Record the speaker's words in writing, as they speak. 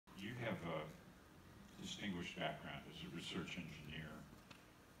distinguished background as a research engineer,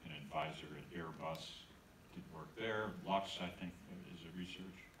 an advisor at Airbus, did work there. Lux, I think, is a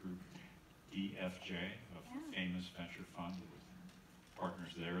research group. DFJ, a famous venture fund with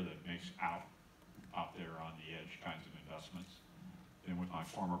partners there that makes out there on the edge kinds of investments. Then with my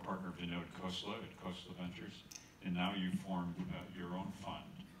former partner Vinod Khosla at Khosla Ventures, and now you formed your own fund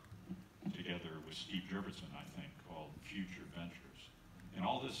together with Steve Jurvetson, I think, called Future Ventures. And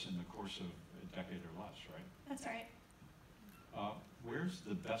all this in the course of a decade or less, right? That's right. Where's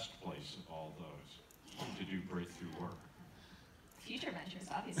the best place of all those to do breakthrough work? Future Ventures,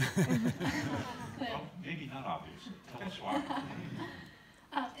 obviously. Well, maybe not obviously. Tell us why.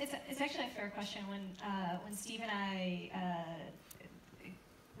 It's actually a fair question. When Steve and I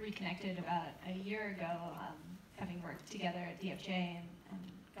reconnected about a year ago, having worked together at DFJ and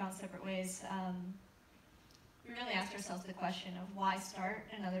gone separate ways, we really asked ourselves the question of why start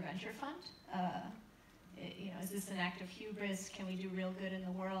another venture fund? Is this an act of hubris? Can we do real good in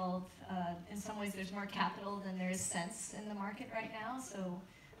the world? In some ways, there's more capital than there is sense in the market right now. So,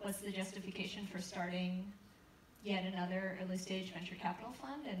 what's the justification for starting yet another early-stage venture capital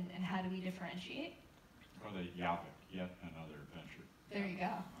fund, and how do we differentiate? Or the YAVIC, yet another venture. There you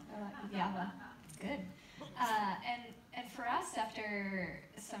go. YAVA, good. And for us, after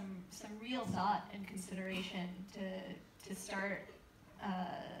some real thought and consideration to start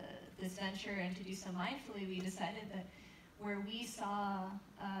this venture and to do so mindfully, we decided that where we saw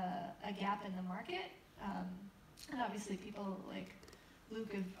a gap in the market, and obviously people like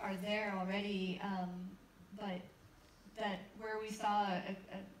Luke are there already, but that where we saw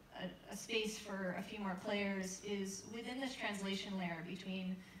a space for a few more players is within this translation layer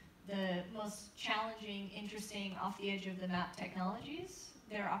between the most challenging, interesting, off the edge of the map technologies,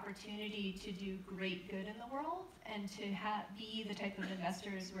 their opportunity to do great good in the world, and to be the type of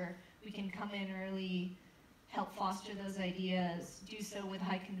investors where we can come in early, help foster those ideas, do so with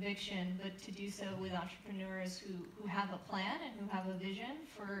high conviction, but to do so with entrepreneurs who have a plan and who have a vision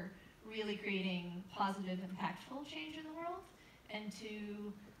for really creating positive, impactful change in the world, and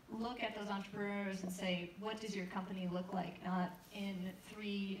to look at those entrepreneurs and say, what does your company look like, not in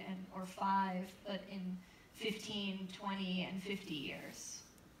 3 or 5, but in 15, 20, and 50 years?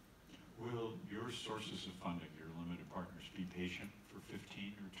 Will your sources of funding, your limited partners, be patient for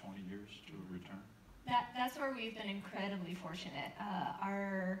 15 or 20 years to a return? That's where we've been incredibly fortunate.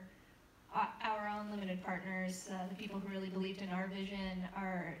 Our own limited partners, the people who really believed in our vision,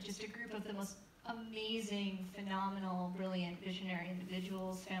 are just a group of the most amazing, phenomenal, brilliant, visionary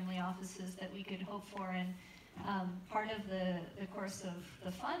individuals, family offices that we could hope for. And part of the course of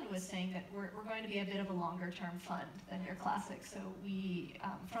the fund was saying that we're going to be a bit of a longer-term fund than your classic. So we,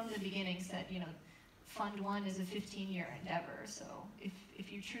 from the beginning, said, Fund 1 is a 15-year endeavor. So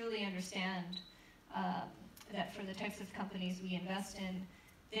if you truly understand that for the types of companies we invest in,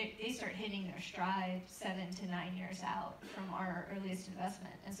 they start hitting their stride 7 to 9 years out from our earliest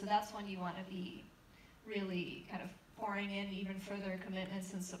investment. And so that's when you want to be really kind of pouring in even further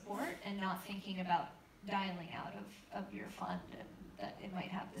commitments and support, and not thinking about dialing out of your fund and that it might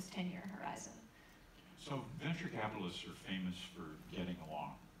have this 10-year horizon. So venture capitalists are famous for getting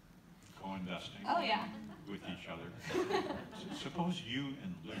along, co-investing with each other. Suppose you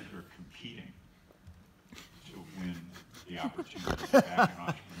and Luke are competing to win the opportunity to back an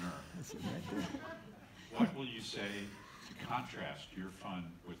entrepreneur. What will you say to contrast your fund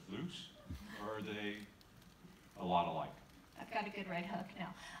with Luke's, or are they a lot alike? I've got a good right hook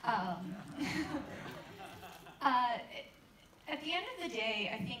now. At the end of the day,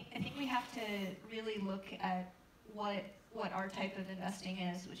 I think we have to really look at what our type of investing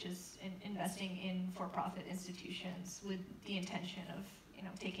is, which is investing in for-profit institutions with the intention of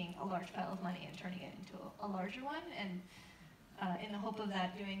taking a large pile of money and turning it into a larger one, and in the hope of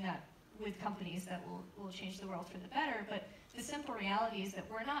doing that with companies that will change the world for the better. But the simple reality is that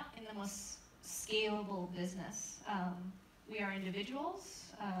we're not in the most scalable business. We are individuals.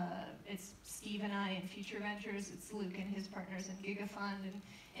 It's Steve and I in Future Ventures. It's Luke and his partners in GigaFund. And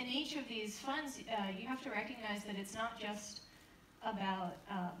in each of these funds, you have to recognize that it's not just about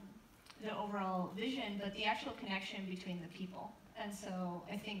the overall vision, but the actual connection between the people. And so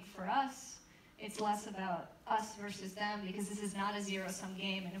I think for us, it's less about us versus them, because this is not a zero-sum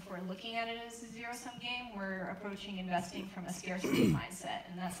game. And if we're looking at it as a zero-sum game, we're approaching investing from a scarcity mindset,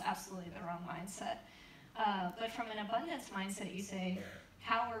 and that's absolutely the wrong mindset. But from an abundance mindset, you say,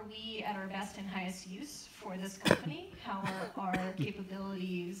 how are we at our best and highest use for this company? How are our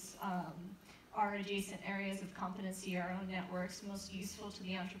capabilities, our adjacent areas of competency, our own networks most useful to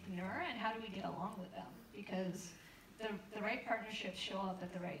the entrepreneur, and how do we get along with them? Because the right partnerships show up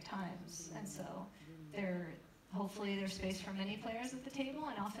at the right times, and so hopefully there's space for many players at the table,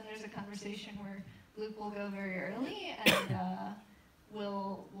 and often there's a conversation where Luke will go very early, and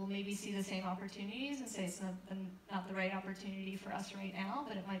we'll maybe see the same opportunities and say it's not the right opportunity for us right now,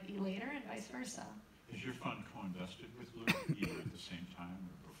 but it might be later, and vice versa. Is your fund co-invested with Luke, either at the same time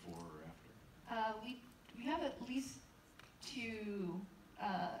or before or after? We have at least two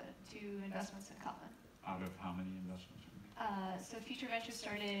investments in common. Out of how many investments? So Future Ventures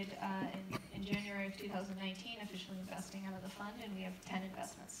started in January of 2019, officially investing out of the fund, and we have 10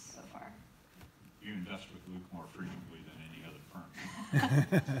 investments so far. You invest with Luke more frequently than any other firm.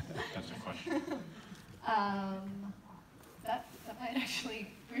 That's a question. That might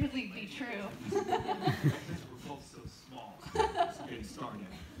actually really be true. We're both so small, just getting started,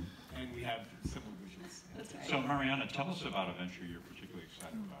 and we have similar visions. That's right. So Maryanna, tell us about a venture you're particularly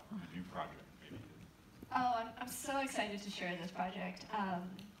excited about, a new project maybe. Oh, I'm so excited to share this project.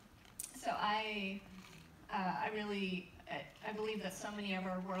 So I believe that so many of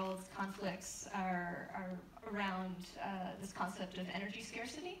our world's conflicts are around this concept of energy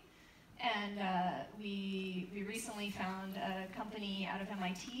scarcity. And we recently found a company out of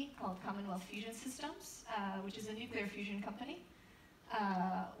MIT called Commonwealth Fusion Systems, which is a nuclear fusion company,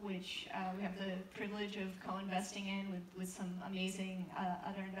 which we have the privilege of co-investing in with some amazing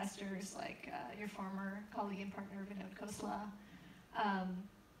other investors, like your former colleague and partner, Vinod Khosla.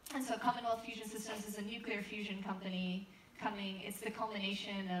 And so Commonwealth Fusion Systems is a nuclear fusion company it's the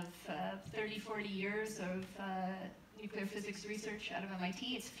culmination of 30, 40 years of nuclear physics research out of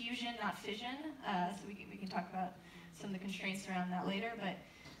MIT. It's fusion, not fission, so we can talk about some of the constraints around that later, but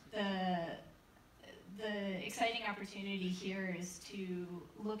the exciting opportunity here is to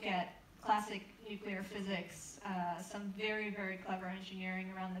look at classic nuclear physics, some very, very clever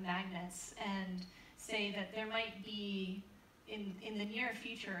engineering around the magnets, and say that there might be, in the near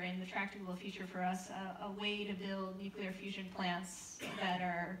future, in the tractable future for us, a way to build nuclear fusion plants that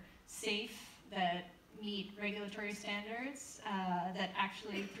are safe, that meet regulatory standards, that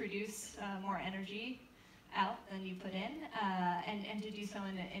actually produce more energy out than you put in, and to do so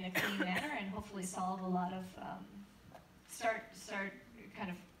in a clean manner, and hopefully solve a lot of, start kind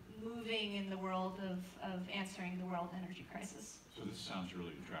of moving in the world of answering the world energy crisis. So this sounds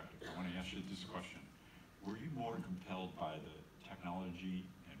really attractive. I want to ask you this question. Were you more compelled by the technology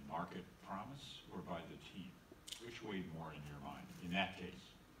and market promise, or by the team? Which weighed more in your mind in that case?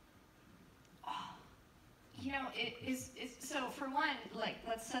 You know, so for one, like,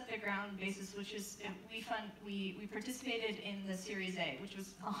 let's set the ground basis, which is we participated in the Series A, which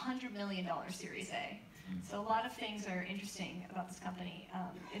was $100 million Series A. So a lot of things are interesting about this company.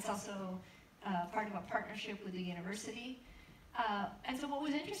 It's also part of a partnership with the university. And so what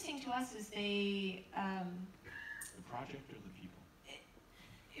was interesting to us is the project or the people?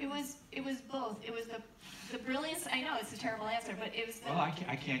 It was both. It was the brilliance. I know it's a terrible answer, but it was the... Well,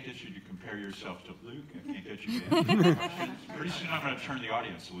 I can't get you to compare yourself to Luke. I can't get you to answer questions. Pretty soon I'm going to turn the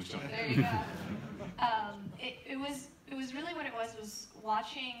audience loose on it. There you go. It was really what it was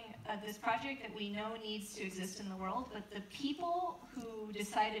watching this project that we know needs to exist in the world, but the people who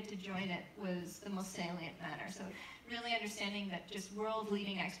decided to join it was the most salient matter. So really understanding that just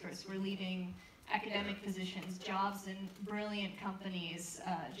world-leading experts were leading academic positions, jobs in brilliant companies,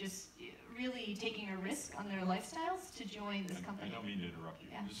 just really taking a risk on their lifestyles to join this company. I don't mean to interrupt you.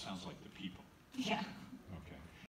 Yeah. This sounds like the people. Yeah.